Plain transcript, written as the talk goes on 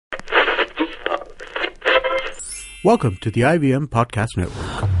Welcome to the IVM Podcast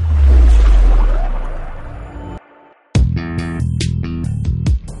Network.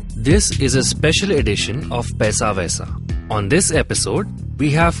 This is a special edition of Paisa, vaisa. On this episode,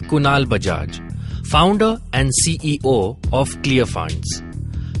 we have Kunal Bajaj, founder and CEO of Clearfunds.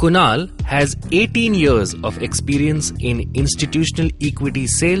 Kunal has 18 years of experience in institutional equity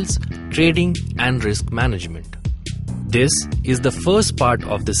sales, trading and risk management. This is the first part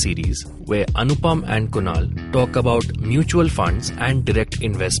of the series where Anupam and Kunal talk about mutual funds and direct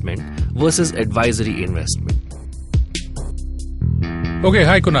investment versus advisory investment. Okay,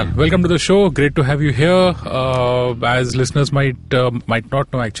 hi Kunal. Welcome to the show. Great to have you here. As listeners might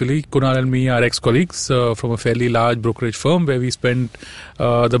not know, actually, Kunal and me are ex-colleagues from a fairly large brokerage firm where we spent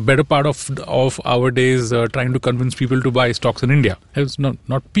the better part of our days trying to convince people to buy stocks in India. It's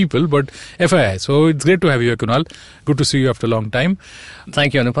not people, but FII. So it's great to have you here, Kunal. Good to see you after a long time.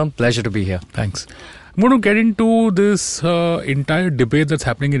 Thank you, Anupam. Pleasure to be here. Thanks. I'm going to get into this entire debate that's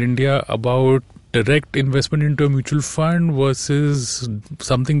happening in India about direct investment into a mutual fund versus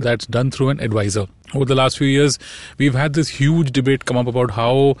something that's done through an advisor. Over the last few years, we've had this huge debate come up about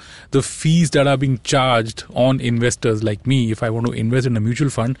how the fees that are being charged on investors like me, if I want to invest in a mutual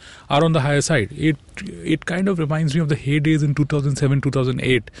fund, are on the higher side. It kind of reminds me of the heydays in 2007,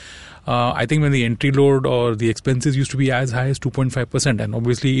 2008. I think when the entry load or the expenses used to be as high as 2.5%, and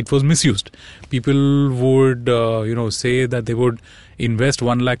obviously it was misused. People would, say that they would invest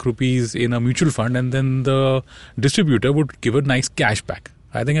 1 lakh rupees in a mutual fund and then the distributor would give a nice cash back.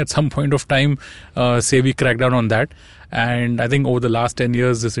 I think at some point of time, SEBI cracked down on that. And I think over the last 10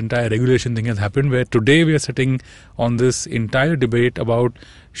 years, this entire regulation thing has happened where today we are sitting on this entire debate about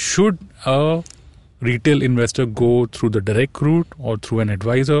should a retail investor go through the direct route or through an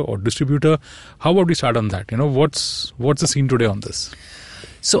advisor or distributor. How about we start on that? What's the scene today on this?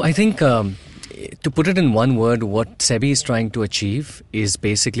 So I think to put it in one word, what SEBI is trying to achieve is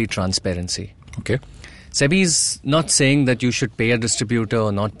basically transparency. Okay. SEBI is not saying that you should pay a distributor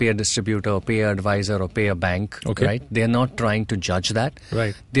or not pay a distributor or pay an advisor or pay a bank, okay, right? They're not trying to judge that.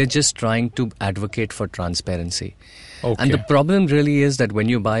 Right. They're just trying to advocate for transparency. Okay. And the problem really is that when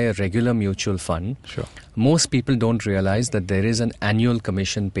you buy a regular mutual fund, sure, most people don't realize that there is an annual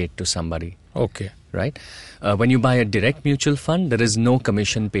commission paid to somebody. Okay. Right? When you buy a direct mutual fund, there is no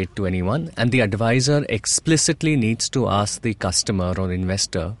commission paid to anyone, and the advisor explicitly needs to ask the customer or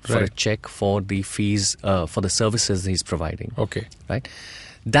investor for a check for the fees for the services he's providing. Okay. Right?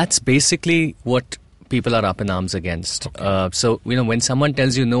 That's basically what people are up in arms against. Okay. So, when someone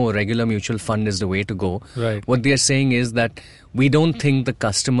tells you no, a regular mutual fund is the way to go, right, what they're saying is that we don't think the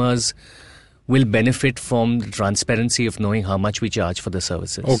customers will benefit from the transparency of knowing how much we charge for the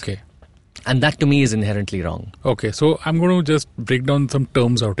services. Okay. And that to me is inherently wrong. Okay, so I'm going to just break down some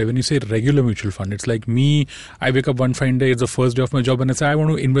terms out here. When you say regular mutual fund, it's like me, I wake up one fine day, it's the first day of my job and I say, I want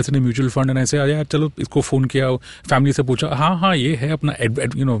to invest in a mutual fund and I say, yeah, chalo, isko phone kiya, family se pucha, ye hai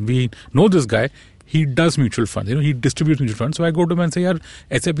apna, we know this guy, he does mutual funds, he distributes mutual funds. So I go to him and say, yaar,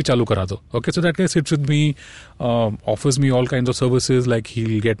 aise bhi chalu kara do. Okay, so that guy sits with me, offers me all kinds of services, like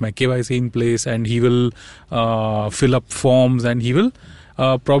he'll get my KYC in place and he will fill up forms and he will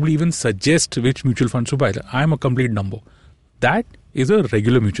probably even suggest which mutual funds to buy. I'm a complete number. That is a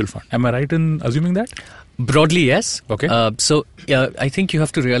regular mutual fund. Am I right in assuming that? Broadly, yes. Okay. So I think you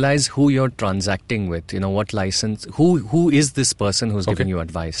have to realize who you're transacting with. What license? Who is this person who's giving you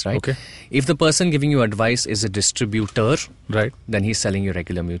advice, right? Okay. If the person giving you advice is a distributor, right, then he's selling you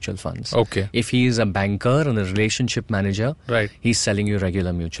regular mutual funds. Okay. If he is a banker and a relationship manager, right, he's selling you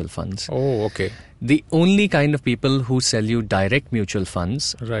regular mutual funds. Oh, okay. The only kind of people who sell you direct mutual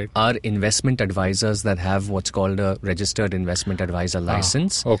funds are investment advisors that have what's called a registered investment advisor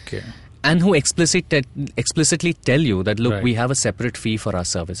license. Okay. And who explicitly tell you that, look, we have a separate fee for our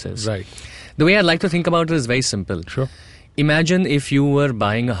services. Right. The way I like to think about it is very simple. Sure. Imagine if you were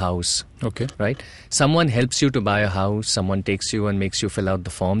buying a house. Okay. Right? Someone helps you to buy a house. Someone takes you and makes you fill out the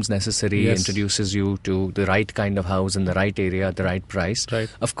forms necessary, introduces you to the right kind of house in the right area at the right price. Right.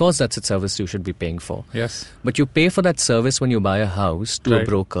 Of course, that's a service you should be paying for. Yes. But you pay for that service when you buy a house to a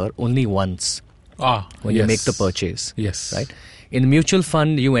broker only once. When you make the purchase. Yes. Right? In a mutual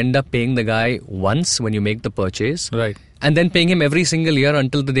fund, you end up paying the guy once when you make the purchase. Right. And then paying him every single year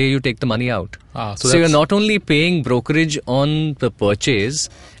until the day you take the money out. So you're not only paying brokerage on the purchase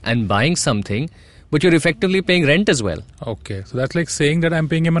and buying something, but you're effectively paying rent as well. Okay. So that's like saying that I'm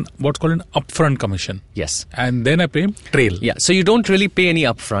paying him what's called an upfront commission. Yes. And then I pay him trail. Yeah. So you don't really pay any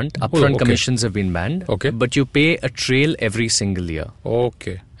upfront. Upfront commissions have been banned. Okay. But you pay a trail every single year.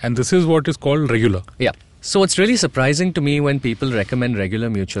 Okay. And this is what is called regular. Yeah. So what's really surprising to me when people recommend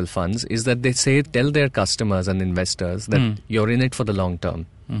regular mutual funds is that they tell their customers and investors that you're in it for the long term.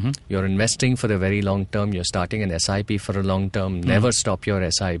 You're investing for the very long term. You're starting an SIP for a long term. Never stop your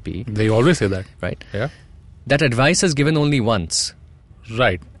SIP. They always say that. Right. Yeah. That advice is given only once.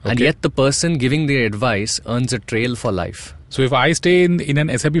 Right. And yet the person giving the advice earns a trail for life. So if I stay in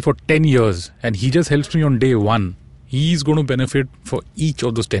an SIP for 10 years and he just helps me on day one, he's going to benefit for each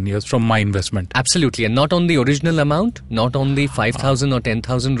of those 10 years from my investment. Absolutely. And not on the original amount, not on the 5,000 or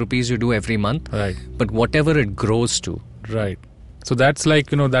 10,000 rupees you do every month, right, but whatever it grows to. Right. So that's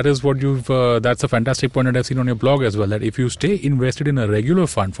like, that is what that's a fantastic point that I've seen on your blog as well, that if you stay invested in a regular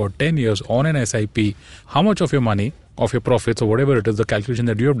fund for 10 years on an SIP, how much of your money, of your profits or whatever it is, the calculation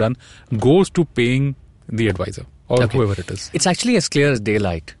that you have done, goes to paying the advisor or whoever it is. It's actually as clear as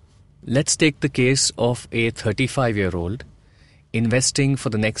daylight. Let's take the case of a 35-year-old investing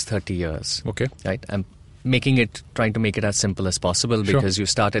for the next 30 years. Okay. Right? I'm trying to make it as simple as possible, because you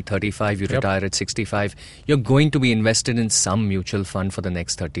start at 35, you retire at 65. You're going to be invested in some mutual fund for the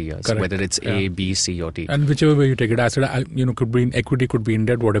next 30 years, correct, whether it's A, B, C or D. And whichever way you take it, asset, could be in equity, could be in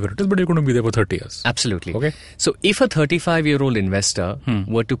debt, whatever it is, but you're going to be there for 30 years. Absolutely. Okay. So if a 35-year-old investor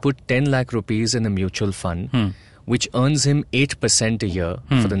were to put 10 lakh rupees in a mutual fund, which earns him 8% a year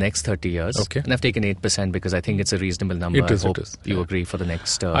for the next 30 years. Okay. And I've taken 8% because I think it's a reasonable number. I hope you agree for the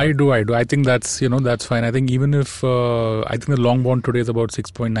next... I do. I think that's, that's fine. I think even if, I think the long bond today is about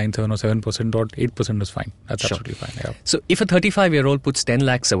 6.97 or 7%, or 8% is fine. That's absolutely fine. Yeah. So if a 35-year-old puts 10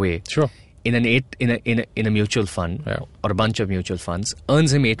 lakhs away in a mutual fund or a bunch of mutual funds,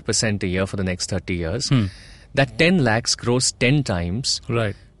 earns him 8% a year for the next 30 years, that 10 lakhs grows 10 times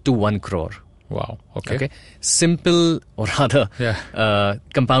to 1 crore. Wow. Okay. Simple, or rather,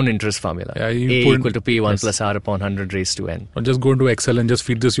 compound interest formula. Yeah, A equal to P1 plus R upon 100 raised to N. Or just go into Excel and just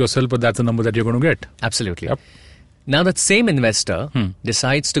feed this yourself, but that's the number that you're going to get. Absolutely. Yep. Now that same investor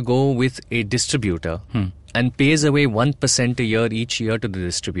decides to go with a distributor and pays away 1% a year each year to the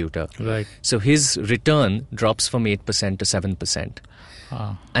distributor. Right. So his return drops from 8% to 7%.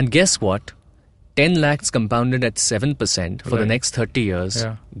 And guess what? 10 lakhs compounded at 7% for the next 30 years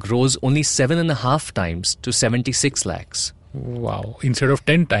grows only 7.5 times to 76 lakhs. Wow. Instead of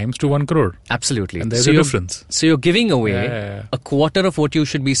 10 times to 1 crore. Absolutely. And there's a difference. So you're giving away a quarter of what you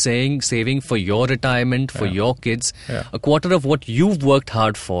should be saving for your retirement, for your kids, a quarter of what you've worked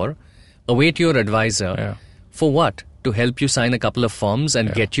hard for, away to your advisor. For what? To help you sign a couple of forms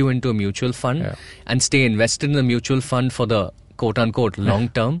and get you into a mutual fund and stay invested in a mutual fund for the quote-unquote long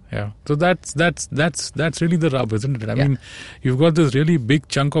term. So that's really the rub, isn't it? I mean, you've got this really big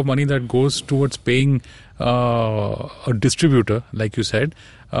chunk of money that goes towards paying a distributor, like you said,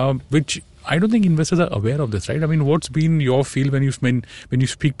 which I don't think investors are aware of this, right? I mean, what's been your feel when you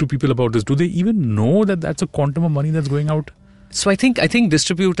speak to people about this? Do they even know that that's a quantum of money that's going out? So I think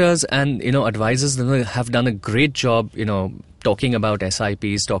distributors and advisors have done a great job, talking about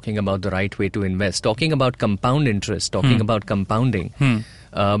SIPs, talking about the right way to invest, talking about compound interest, talking about compounding,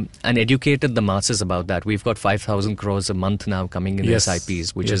 and educated the masses about that. We've got 5,000 crores a month now coming in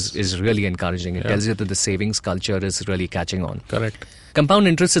SIPs, which is really encouraging. It tells you that the savings culture is really catching on. Correct. Compound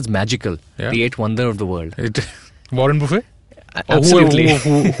interest is magical, the eighth wonder of the world. Warren Buffett? Absolutely.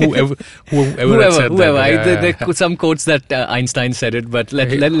 Whoever. There are some quotes that Einstein said it, but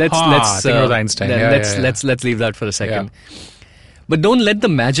let's leave that for a second. But don't let the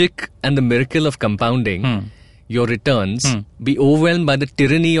magic and the miracle of compounding your returns be overwhelmed by the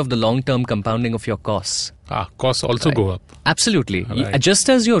tyranny of the long-term compounding of your costs. Costs also go up. Absolutely. Just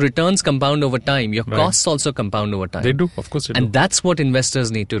as your returns compound over time, your costs also compound over time. They do, of course they do. And that's what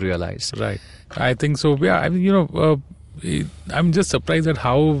investors need to realize. Right. I think so. Yeah, I mean, I'm just surprised at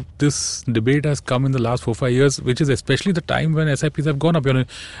how this debate has come in the last 4-5 years, which is especially the time when SIPs have gone up.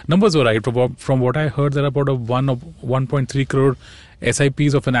 Numbers were right. From what I heard, there are about 1.3 crore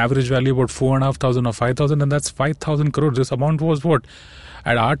SIPs of an average value about 4,500 or 5,000, and that's 5,000 crores. This amount was what?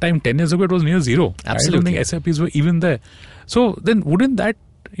 At our time, 10 years ago, it was near zero. Absolutely. I don't think SIPs were even there. So then wouldn't that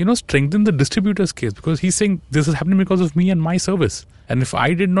strengthen the distributor's case? Because he's saying this is happening because of me and my service. And if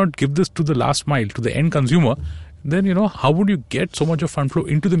I did not give this to the last mile, to the end consumer, then, how would you get so much of fund flow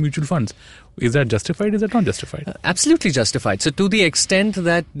into the mutual funds? Is that justified? Is that not justified? Absolutely justified. So to the extent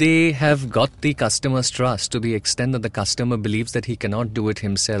that they have got the customer's trust, to the extent that the customer believes that he cannot do it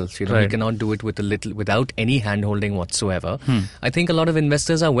himself, he cannot do it without any hand-holding whatsoever, I think a lot of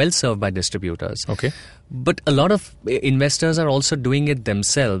investors are well served by distributors. Okay. But a lot of investors are also doing it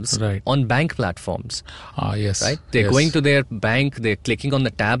themselves on bank platforms. Yes. Right? They're going to their bank, they're clicking on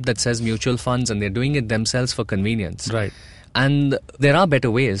the tab that says mutual funds, and they're doing it themselves for convenience. Right. And there are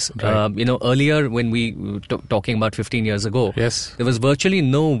better ways. Right. Earlier when we were talking about 15 years ago, Yes. there was virtually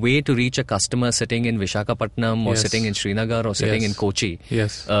no way to reach a customer sitting in Vishakhapatnam or Yes. sitting in Srinagar or sitting Yes. in Kochi.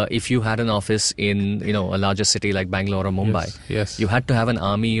 Yes. If you had an office in a larger city like Bangalore or Mumbai, Yes. you had to have an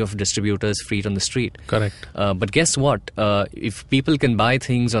army of distributors feet on the street. Correct. But guess what? If people can buy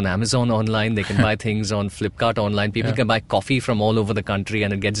things on Amazon online, they can buy things on Flipkart online. People can buy coffee from all over the country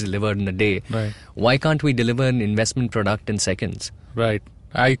and it gets delivered in a day. Right. Why can't we deliver an investment product in seconds? Right.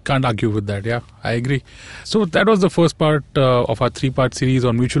 I can't argue with that. Yeah, I agree. So that was the first part of our 3-part series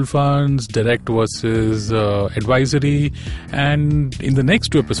on mutual funds, direct versus advisory. And in the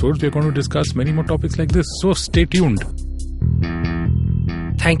next 2 episodes, we're going to discuss many more topics like this. So stay tuned.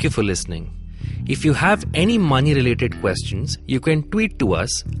 Thank you for listening. If you have any money-related questions, you can tweet to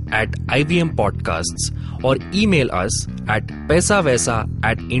us at IVM Podcasts or email us at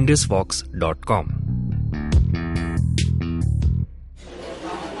paisavaisa@indusvox.com.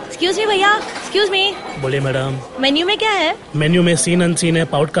 Excuse me भैया, excuse मी, बोलिए madam. Menu में क्या है? Menu में seen unseen है,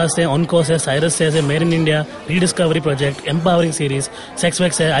 podcast है, on course है, Cyrus है, made in India, rediscovery project, empowering series, sex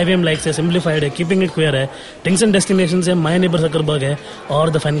wax है, IVM लाइक्स है, सिंप्लीफाइड है, कीपिंग इट क्वियर है, थिंग्स एंड डेस्टिनेशंस है, माय नेबर सकरबर्ग है और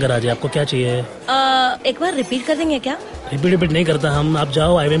द फैन गराज है। आपको क्या चाहिए? एक बार रिपीट कर देंगे क्या? रिपीट नहीं करता हम। आप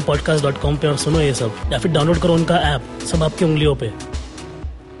जाओ IVMpodcast.com पे और सुनो ये सब, या फिर डाउनलोड करो उनका ऐप, सब आपकी उंगलियों पे।